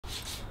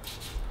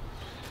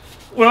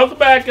Welcome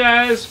back,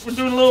 guys. We're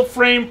doing a little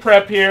frame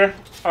prep here.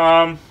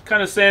 Kind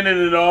of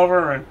sanding it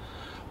over, and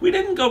we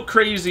didn't go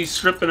crazy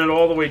stripping it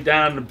all the way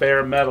down to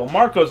bare metal.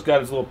 Marco's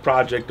got his little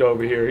project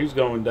over here. He's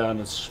going down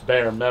to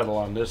bare metal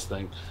on this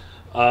thing.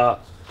 The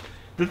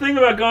thing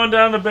about going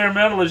down to bare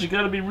metal is you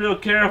got to be real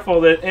careful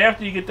that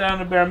after you get down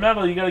to bare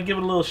metal, you got to give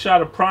it a little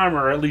shot of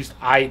primer, or at least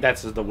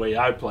that's the way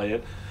I play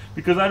it,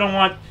 because I don't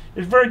want.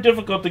 It's very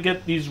difficult to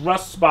get these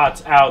rust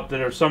spots out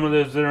that are some of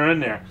those that are in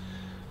there.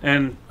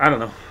 And I don't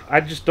know.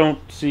 I just don't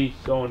see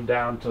going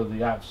down to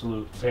the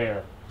absolute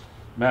bare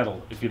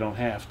metal if you don't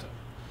have to.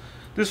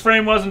 This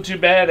frame wasn't too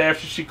bad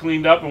after she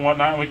cleaned up and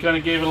whatnot. We kind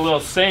of gave it a little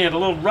sand, a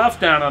little rough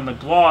down on the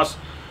gloss.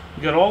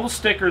 We got all the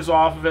stickers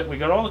off of it. We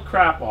got all the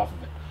crap off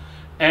of it.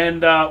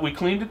 And we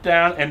cleaned it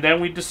down, and then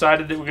we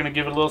decided that we're going to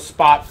give it a little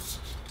spot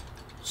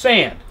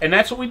sand. And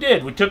that's what we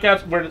did. We took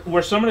out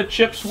where some of the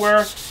chips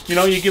were. You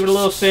know, you give it a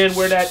little sand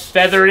where that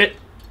feathered it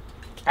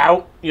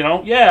out, you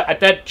know. Yeah, at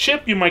that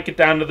chip you might get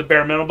down to the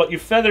bare metal, but you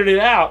feathered it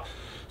out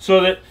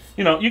so that,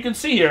 you know, you can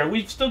see here,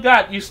 you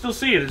still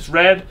see it, it's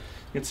red.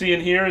 You can see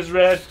in here is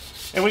red.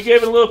 And we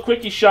gave it a little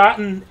quickie shot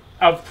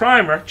of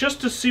primer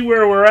just to see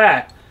where we're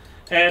at.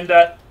 And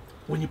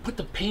when you put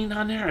the paint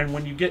on there, and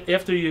when you get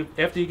after you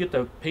get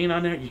the paint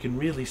on there, you can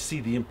really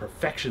see the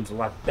imperfections a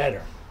lot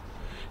better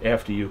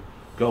after you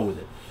go with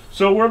it.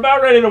 So we're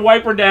about ready to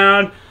wipe her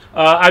down.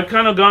 I've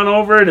kind of gone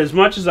over it as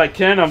much as I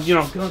can. I'm, you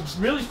know,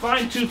 really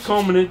fine-tooth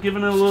combing it,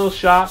 giving it a little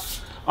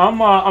shot.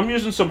 I'm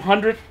using some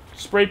 100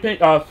 spray paint,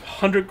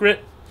 100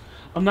 grit.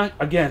 I'm not.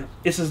 Again,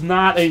 this is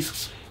not a.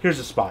 Here's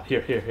a spot.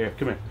 Here.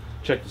 Come here.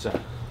 Check this out.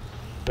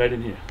 Right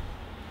in here.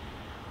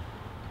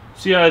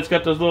 See how it's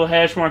got those little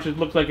hash marks? It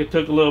looks like it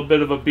took a little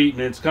bit of a beating.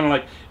 It's kind of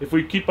like if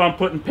we keep on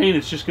putting paint,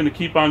 it's just going to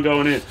keep on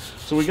going in.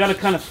 So we got to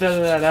kind of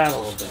feather that out a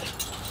little bit.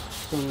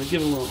 So I'm going to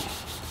give it a little.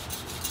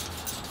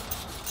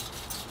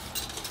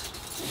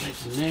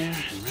 Right in there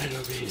and right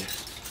over here.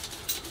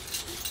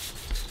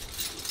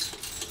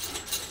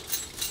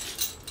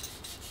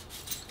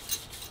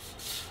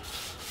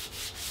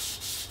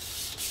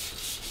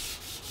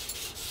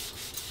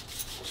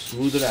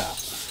 Smooth it out.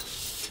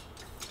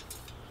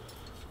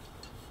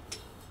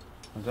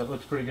 That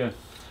looks pretty good.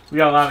 We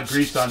got a lot of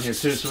grease on here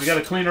too, so we got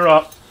to clean her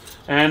up.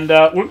 And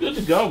we're good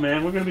to go,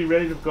 man. We're going to be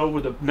ready to go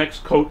with the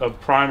next coat of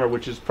primer,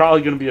 which is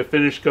probably going to be a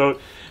finish coat.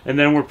 And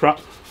then we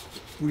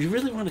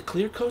really want to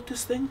clear coat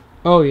this thing?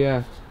 Oh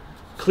yeah.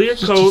 Clear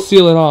just coat. To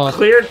seal it off.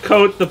 Clear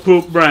coat the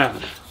poop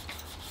brown.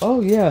 Oh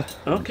yeah.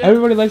 Okay.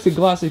 Everybody likes a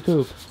glossy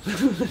poop.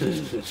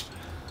 There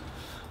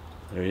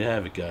you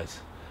have it, guys.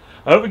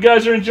 I hope you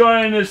guys are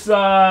enjoying this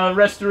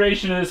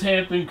restoration of this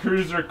Hampton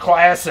Cruiser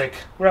Classic.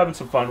 We're having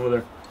some fun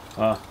with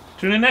her.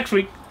 Tune in next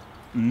week.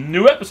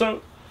 New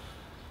episode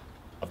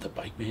of the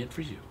Bike Man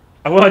for You.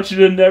 I want you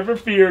to never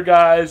fear,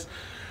 guys.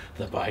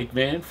 The Bike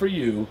Man for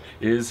You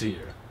is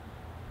here.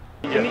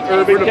 In the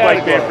urban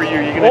Bike Man for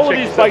You, all of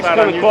these bikes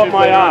kind of caught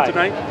my eye.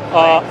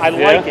 I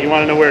like it. You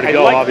want to know where to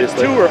go,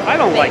 obviously. Tour. I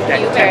don't like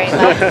that text.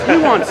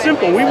 We want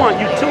simple. We want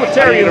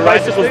utilitarian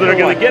bicycles that are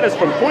going to get us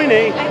from point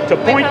A to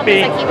point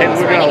B, and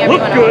we're going to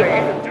look good